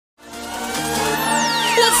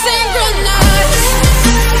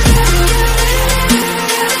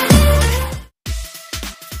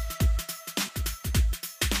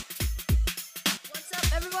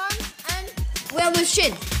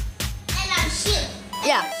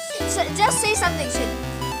Yeah. So just say something, Shin.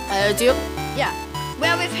 Hello, dude. Yeah.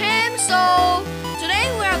 We're with him, so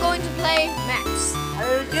today we are going to play maps.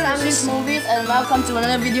 Hello, dude. Xun'sMovies, and welcome to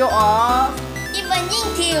another video of Ying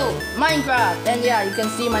Minecraft. And yeah, you can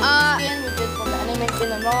see my skin, which is from the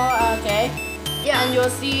animation and more. Okay. Yeah. And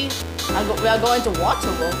you'll see we are going to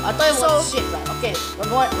water world. I thought it was shit, right? Okay,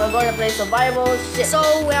 we're going to play survival shit. So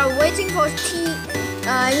we are waiting for we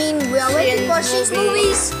are waiting for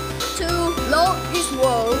Xun'sMovies to load his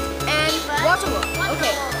world and water world.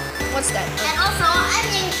 Okay, what's that? And also, I'm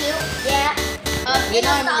Ying too. Yeah.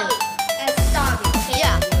 And Stormy. Okay.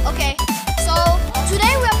 Yeah. Okay. So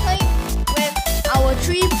today we are playing with our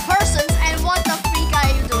 3 persons. And what the freak are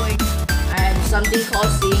you doing? I have something called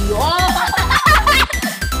seeing you. Oh!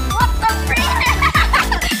 What the freak?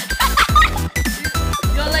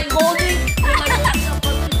 You're like holding a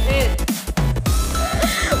person's head.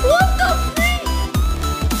 What the freak?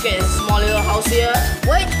 Okay, a small little house here.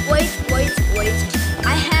 Wait.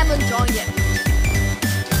 I haven't joined yet.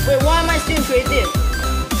 Wait, why am I still creative?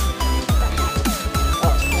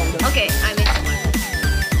 Oh, Okay, I'm in survival.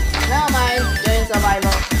 never mind, you're in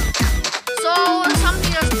survival. So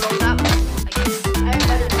something just blown up, I guess.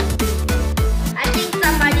 I think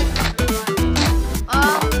somebody.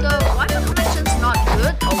 The Wi-Fi connection's not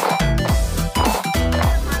good.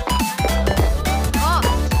 Oh.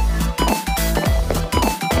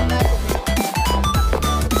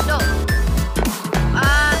 No.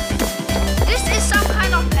 This is some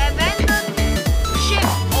kind of abandoned ship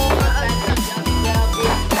or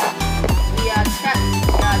We are trapped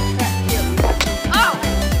here. oh!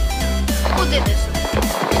 Who did this?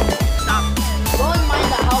 Stop. Don't mind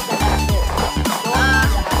the house and that's it. Don't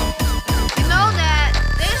mind the house. You know that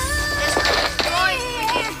this is a destroyed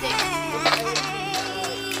freaking thing.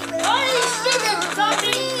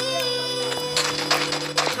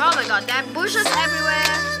 Oh my god, there are bushes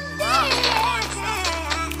everywhere. Wow.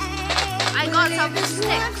 I got some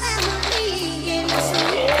sticks.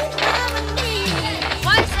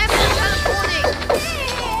 Why is everyone teleporting?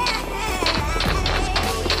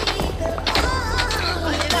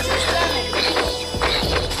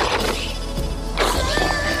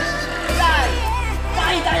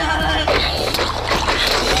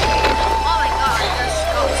 Oh my god, there's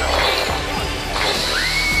goats.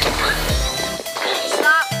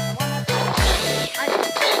 Stop.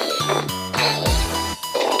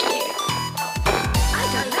 I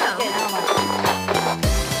don't know. Okay, never mind.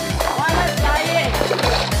 Why am I flying?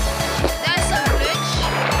 There's a bridge.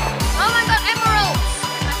 Oh my god, emeralds!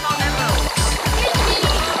 I found emeralds.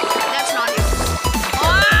 That's not you.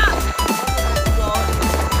 Oh!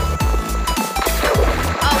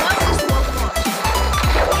 What's this wall for?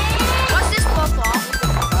 What's this wall for?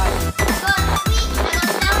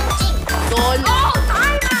 Don't. Oh,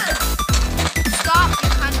 diamond! Stop, you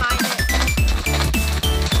can't mine it.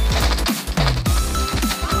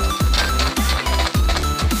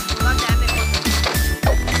 God damn it.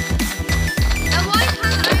 And why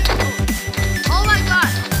can't I go? Oh my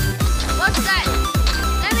god. What's that?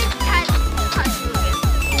 Let me touch you again.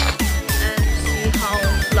 And see how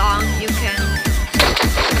long you can.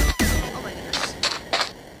 Oh my goodness.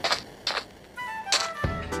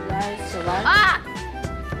 Guys, survive. Ah!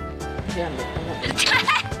 Yeah,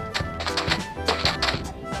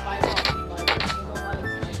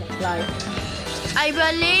 I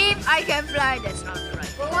believe I can fly. That's not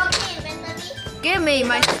right. Give me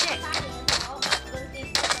my stick.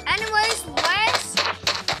 Anyways, Wes,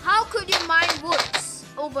 how could you mine woods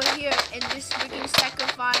over here in this freaking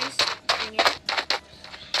sacrifice thingy?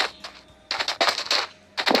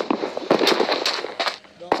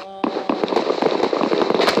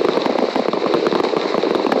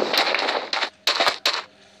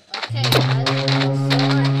 Okay,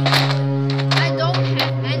 I don't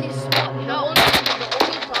have any spot. No. the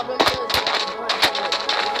only problem is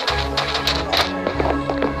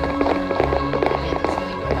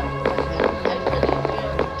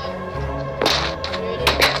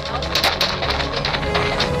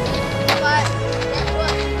But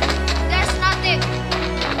there's nothing.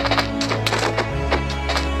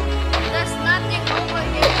 There's nothing over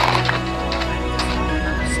here.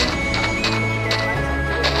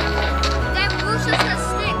 Then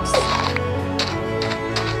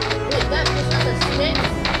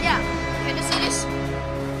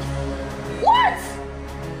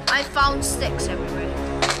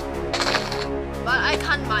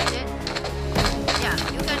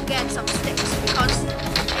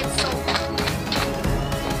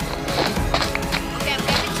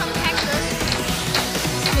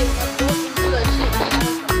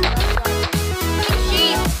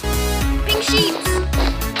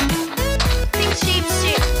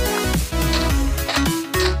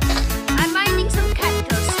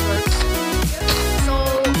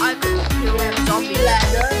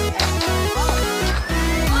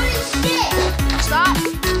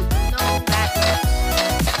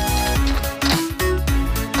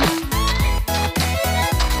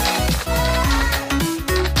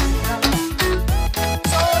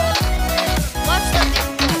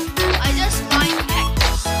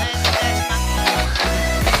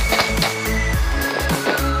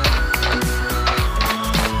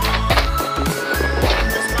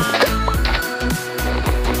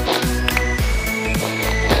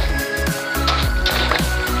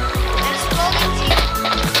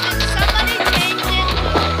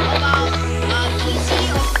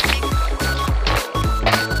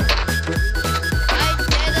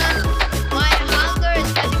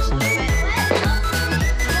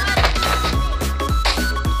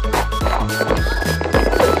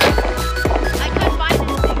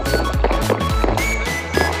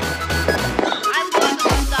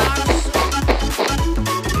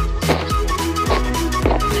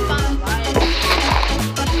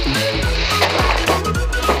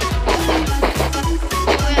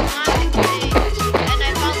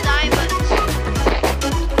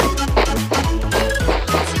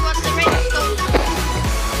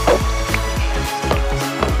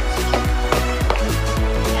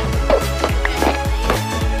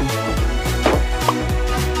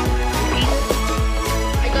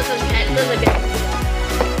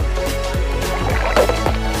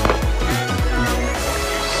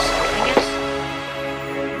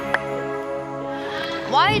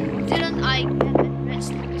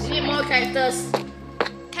Cactus.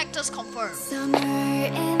 Cactus confirmed. Summer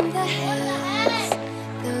in the hills,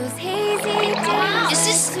 those hazy days.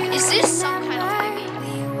 Is this some kind of baby?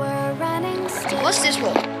 We were running still. What's this for?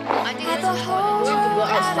 I think Had this the is whole Going to go world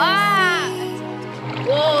outside. Ah!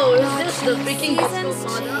 Whoa, is this the freaking seasons disco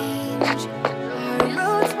father? change. Our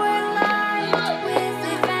roads were lined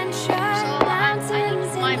with adventure, So I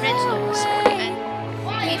mountains need my in the redstone way. and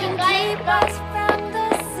We can keep us from the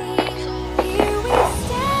sea. Here we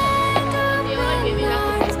stand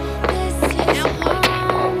unmarked. This is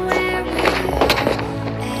home where we are.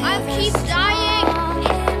 I keep dying.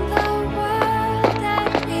 In the world that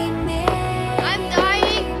we made. I'm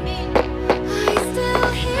dying. I still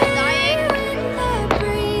hear dying. you in the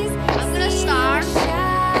breeze. I'm gonna start.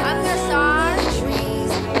 I'm gonna start.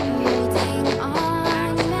 Trees holding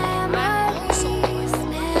on, memories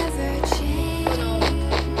never change.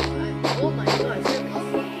 Oh my god.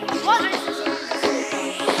 What?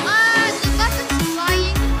 The button's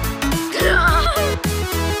flying.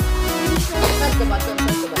 Press the button,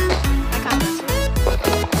 press the button. I can't press it.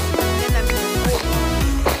 Then I'm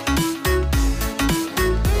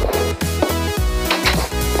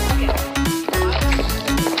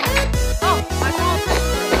Oh, I can't press it.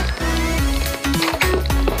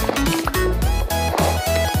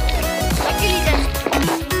 Luckily then.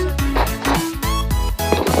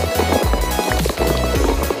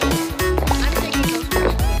 I'm taking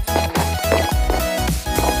those.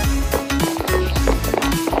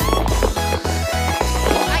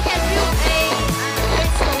 I can build a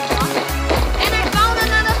redstone block. And I found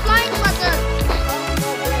another flying button.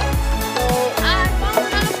 I found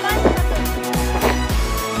another flying button.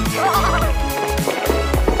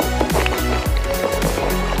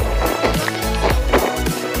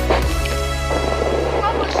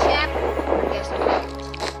 Proper chef. Yes,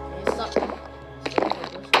 It's not.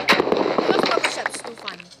 because proper chef is too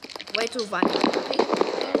funny. Way too funny.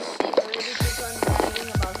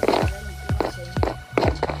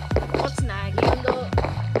 What's nagging?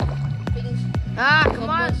 Ah, come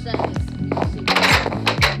on.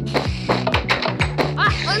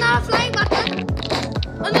 Ah, another flying button.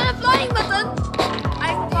 Another flying button.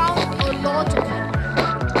 I found a lot of them.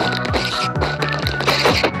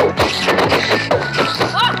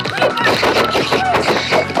 Oh,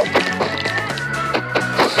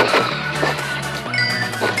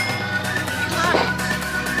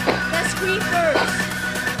 there's creepers.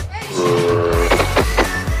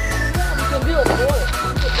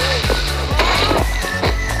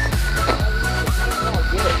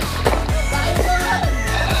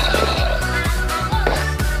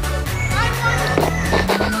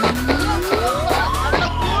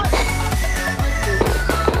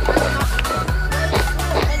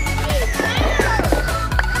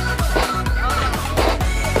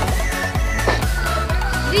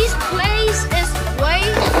 This place is way.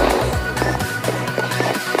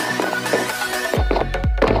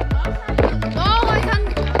 Oh, I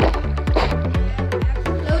can't.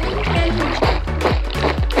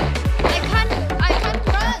 I can't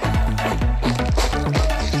run.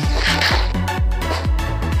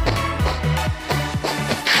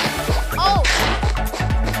 Oh.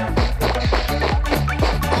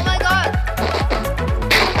 Oh my god.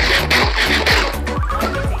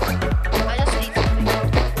 I just need something.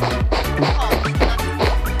 Oh, nothing.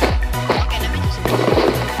 Okay, let me just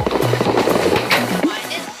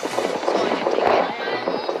find it so I can take it.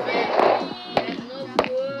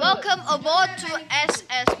 Welcome aboard to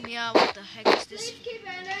SS Mia. What the heck is this?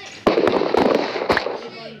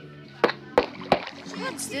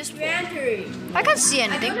 What's this for? I can't see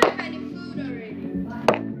anything.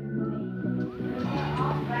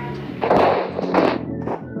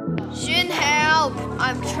 Shin, help!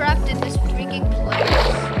 I'm trapped in this freaking place.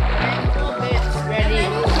 Ready.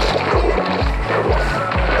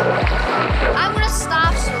 I'm gonna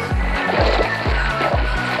stop soon.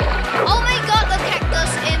 Oh my god, the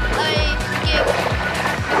cactus in a give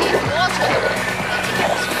in water.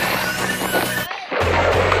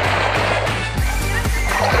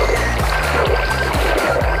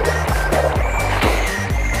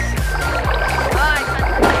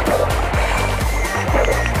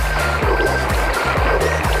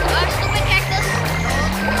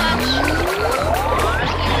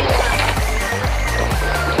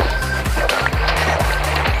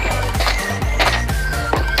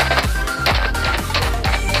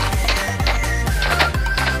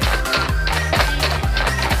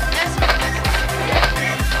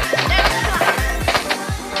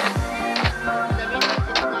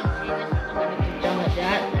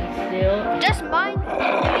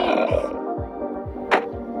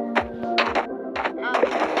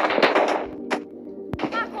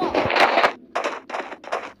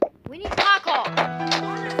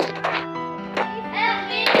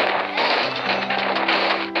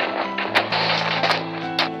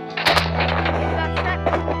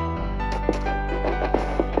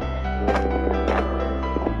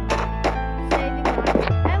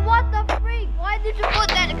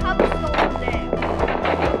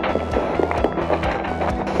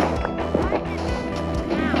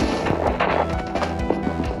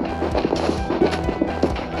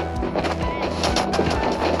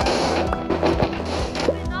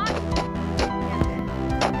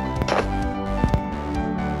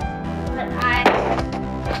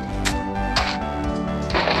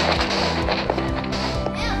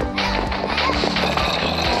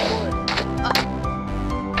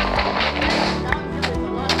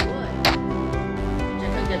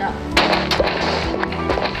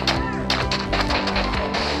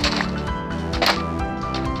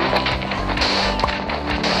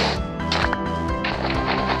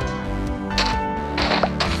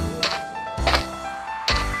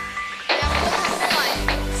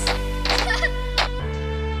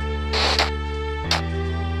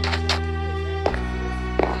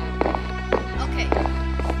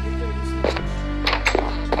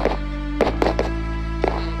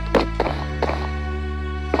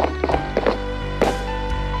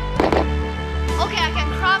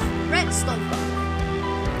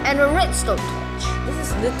 This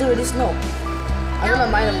is literally snow. I don't know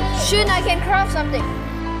my mind. Shun, I can craft something.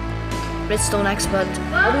 Redstone expert.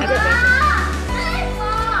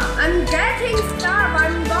 I'm getting starved.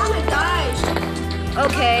 I'm gonna die.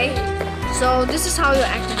 Okay, so this is how you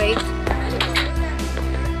activate.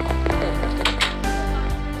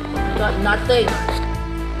 Got nothing.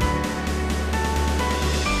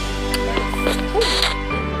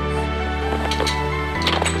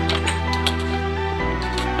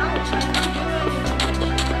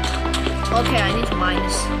 Okay, I need to mine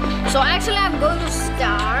this. So actually, I'm going to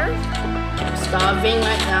starve. I'm starving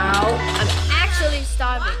right now. I'm actually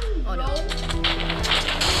starving. Oh no,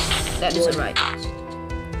 that isn't right. I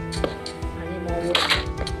need more wood.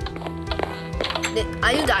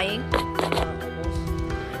 Are you dying?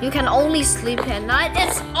 You can only sleep at night.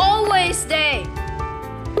 It's always day.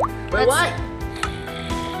 But what?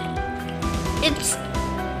 It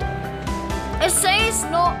says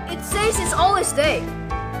no. It says it's always day.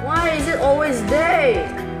 Why is it always day?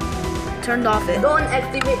 Turned off it. Don't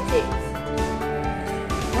activate it.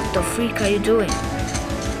 What the freak are you doing?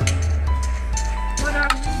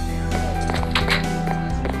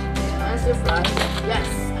 I still fly. Yes.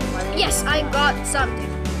 I'm running. Yes, I got something.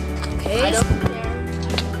 Okay. I don't care.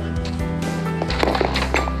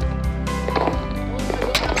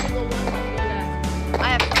 I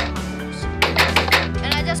have 5 cactus.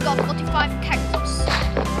 And I just got 45 cactus.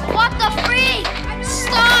 What the freak?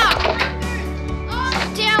 Stop! Oh,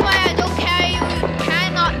 damn, I don't care. You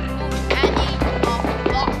cannot move any of the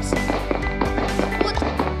blocks. What?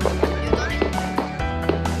 You done it?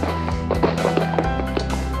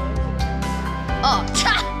 Oh,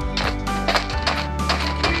 cha!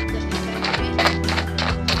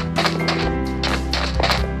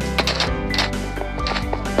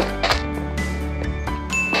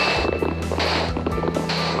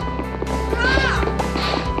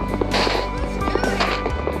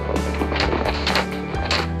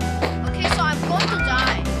 Okay, so I'm going to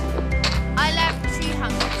die. I left 3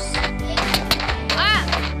 hungers. Ah!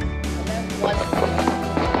 What?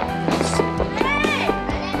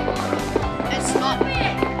 It's not me.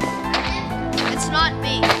 It's not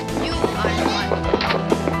me. You are the one.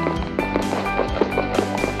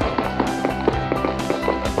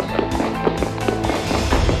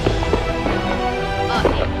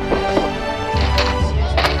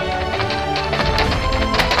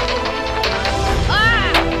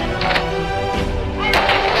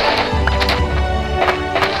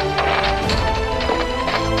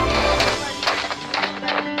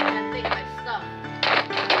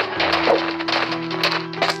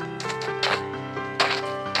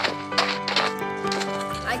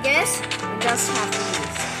 I guess we just have to do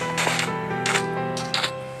this.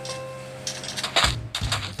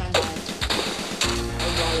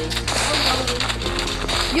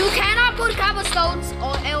 You cannot put cobblestones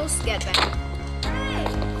or else get back.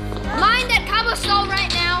 Mine that cobblestone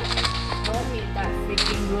right now. Don't hit that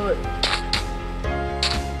freaking good.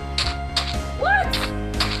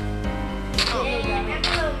 Oh,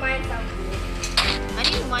 I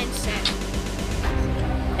need to mine sand.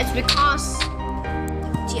 It's because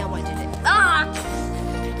TLY did it. Ah!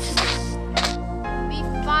 Be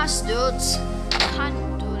fast, dudes.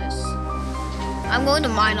 Can't do this. I'm going to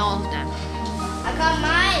mine all of them. I got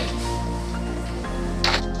mine.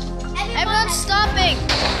 Everyone's stopping.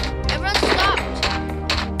 Everyone stopped.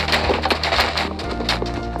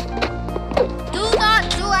 Do not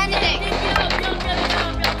do anything.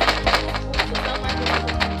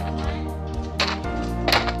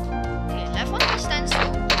 Okay, left one stand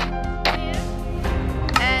still.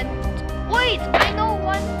 And wait, I know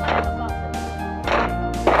one about this.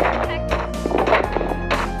 Cactus.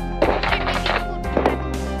 They're making food.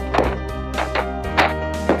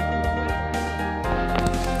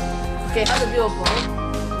 Okay, how to build a boat?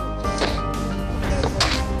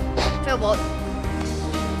 Fail boat.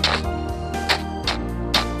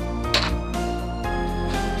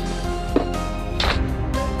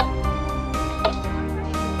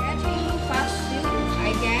 I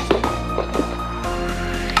guess.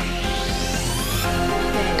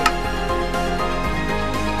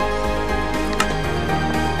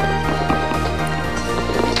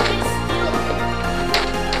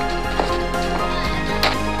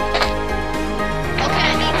 Okay, I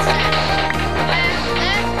need sand. And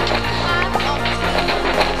then 5 of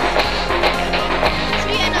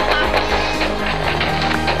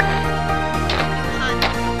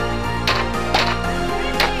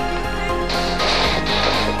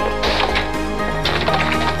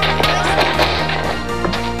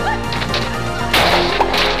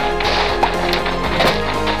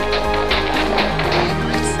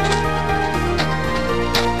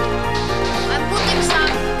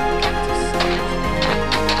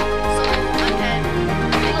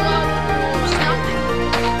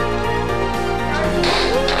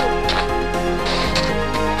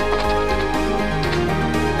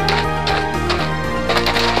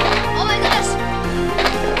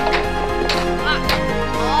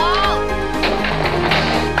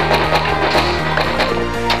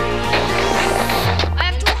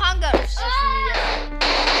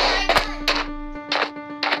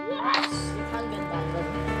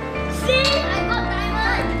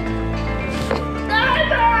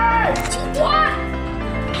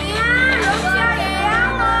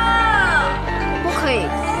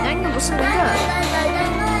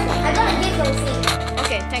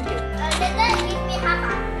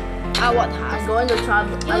what I'm has. going to try. I'm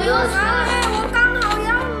going to try. 我剛好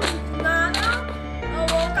有拿到，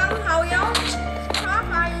我剛好有卡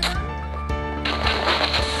牌的。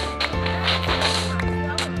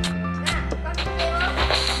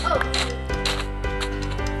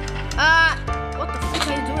What the fuck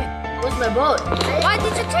are you doing? Where's my boat? Why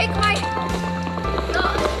did you take my? No.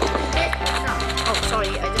 Oh,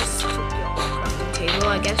 sorry, I just took your crafting table,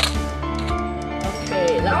 I guess.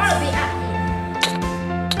 Okay, I want to let's. be at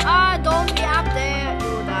Don't be up there, you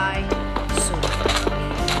will die soon.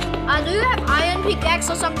 Do you have iron pickaxe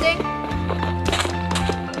or something? Yep,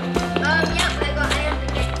 I got iron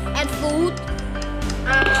pickaxe. And food?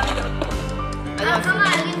 Come on,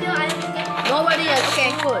 I give you iron pickaxe. Nobody has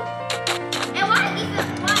Okay. food. And why give you this?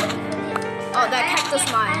 Oh, that cactus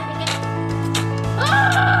mine.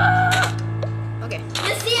 Okay,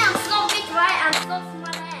 You see, I'm so big, right? I'm so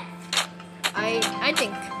smart. I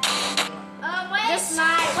think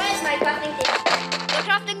Where's my crafting table? the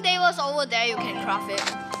crafting table is over there. You can craft it.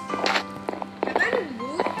 Am I in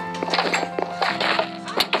wood? I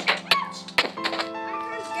can't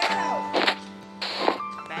get out.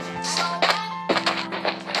 Badass.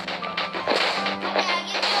 Okay, I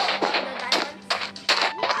give you the diamonds.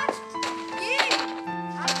 What? Ying!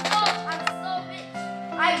 I'm so big.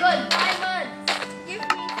 I got diamonds. Give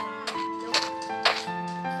me some.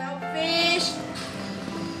 Selfish.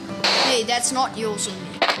 Hey, that's not yours only.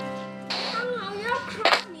 刚好要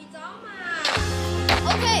craft 你知道吗？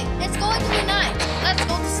 Okay, it's going to be night. Let's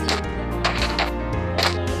go to sleep.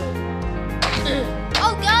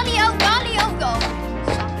 Oh golly, oh golly, oh go.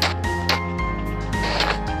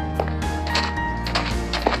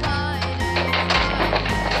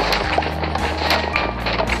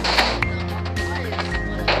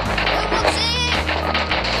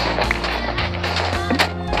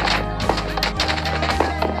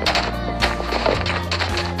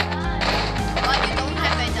 But you don't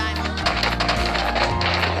have a diamond.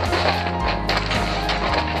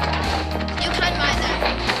 You can't buy that.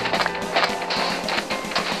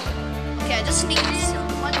 Okay, I just need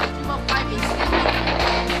One team of 5 is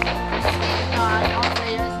all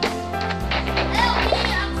players. Help me,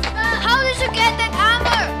 I'm stuck. How did you get that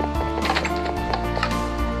armor?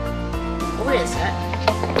 Where is that?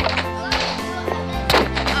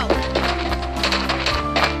 Oh.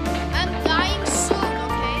 I'm dying soon,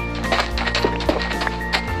 okay?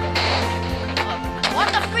 Oh, what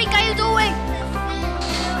the freak are you doing?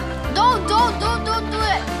 Don't do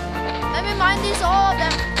it. Let me mine these all of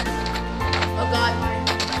them. Oh god.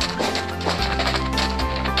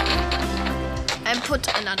 And put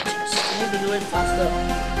another chest. You need to do it faster.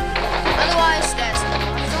 Otherwise, there's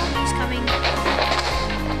more zombies coming.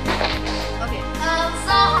 Okay.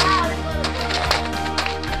 So how are we gonna go?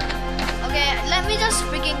 Okay, let me just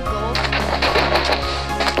freaking go.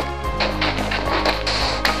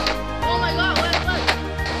 Oh my god, wait.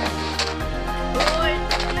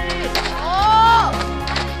 Oh!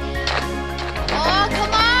 Oh,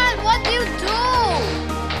 come on! What do you do?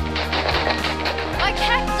 My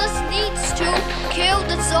cactus needs to kill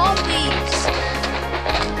the zombies.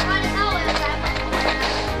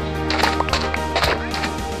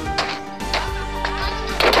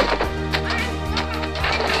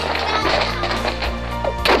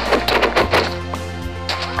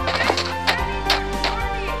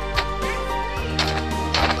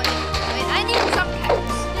 Wait, I need some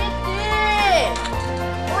cactus.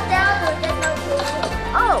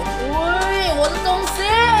 Oh! 喂，我的东西。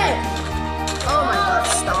 Oh my god,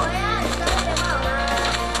 stop.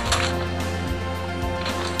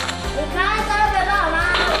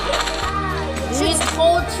 你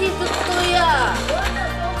偷气就对呀。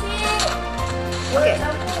 Okay.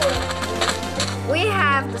 We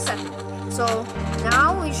have the set. So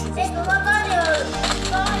now we should just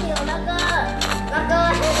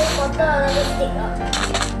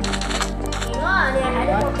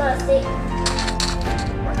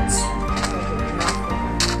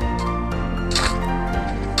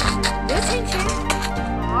流进去。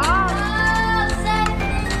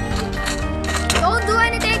Don't do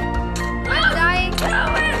anything. I'm dying.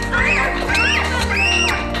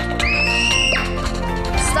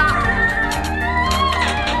 Stop.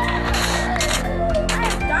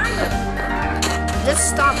 Just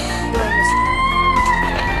stop doing this.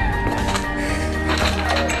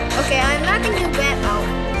 Okay, I'm letting you get out.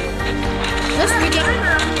 Just begin.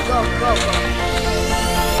 Go.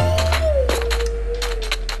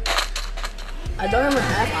 I don't even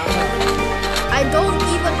have armor. I don't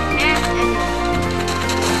even have any.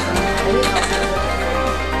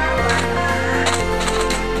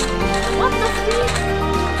 What the freak?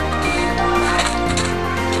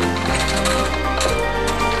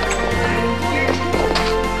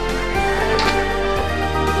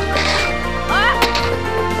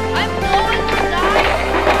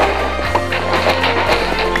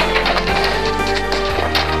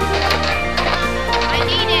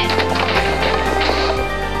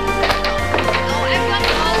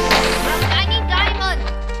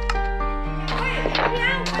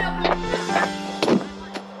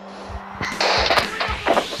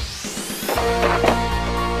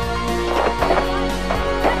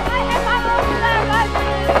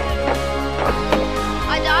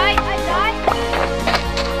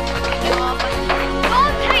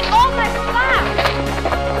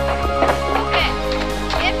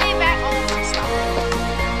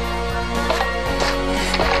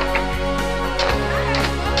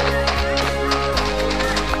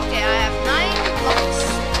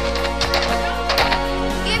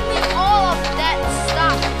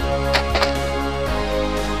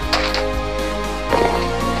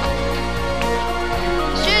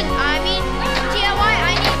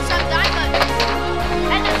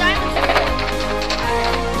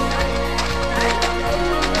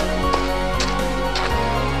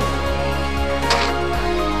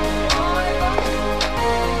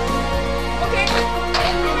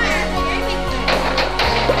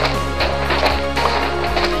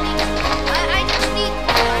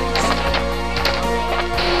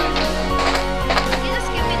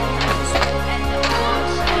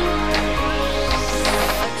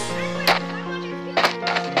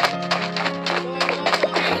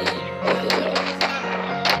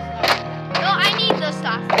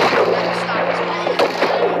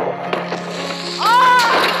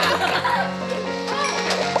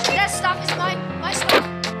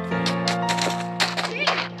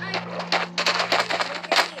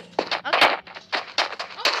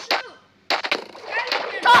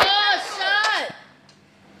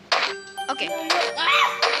 Okay.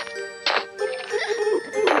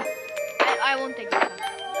 I won't take this one.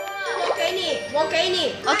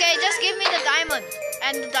 Okay, just give me the diamond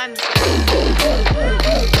and the diamond.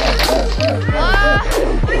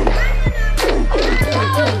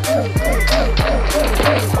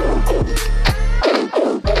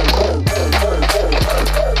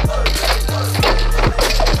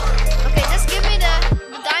 Okay, just give me the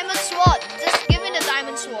diamond sword. Just give me the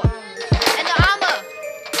diamond sword and the armor.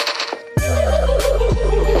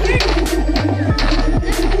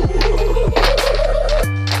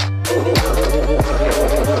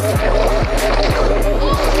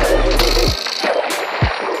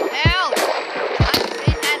 Help! I've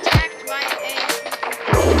been attacked by a...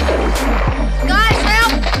 Guys,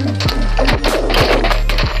 help!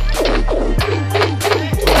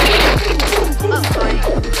 Oh, sorry.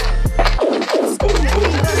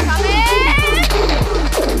 Creeper's coming!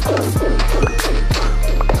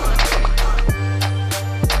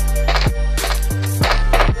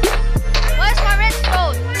 Where's my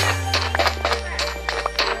redstone?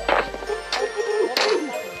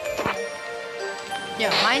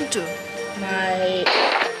 Yeah, mine too. My...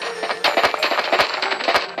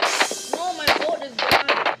 No, my boat is gone.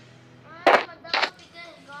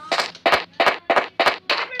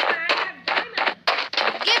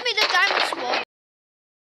 Give me the diamond sword.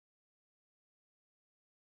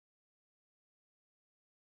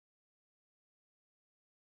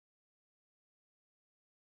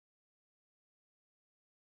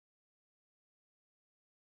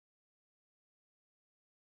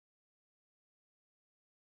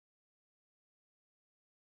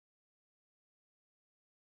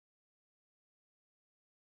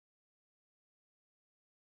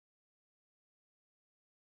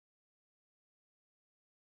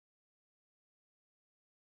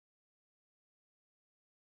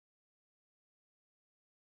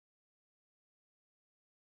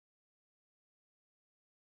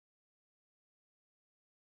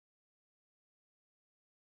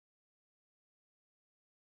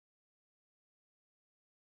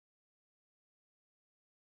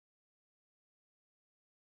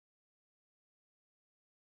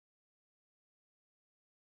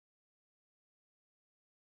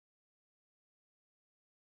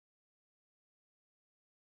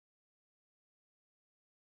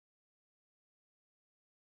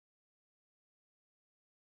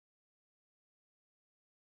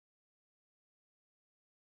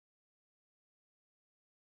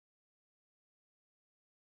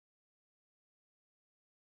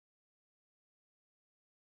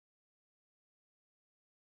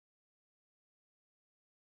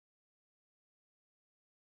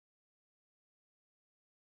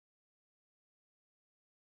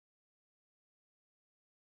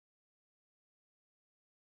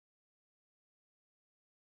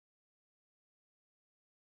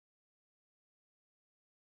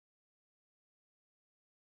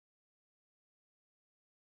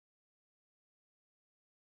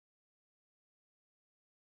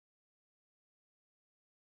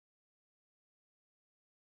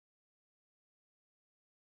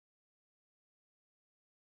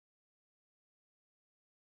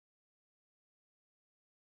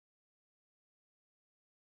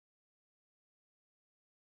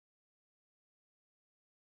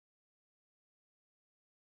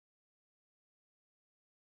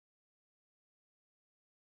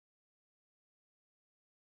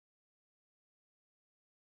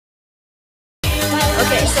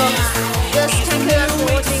 Okay, so just thank you guys for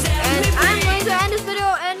watching, and I'm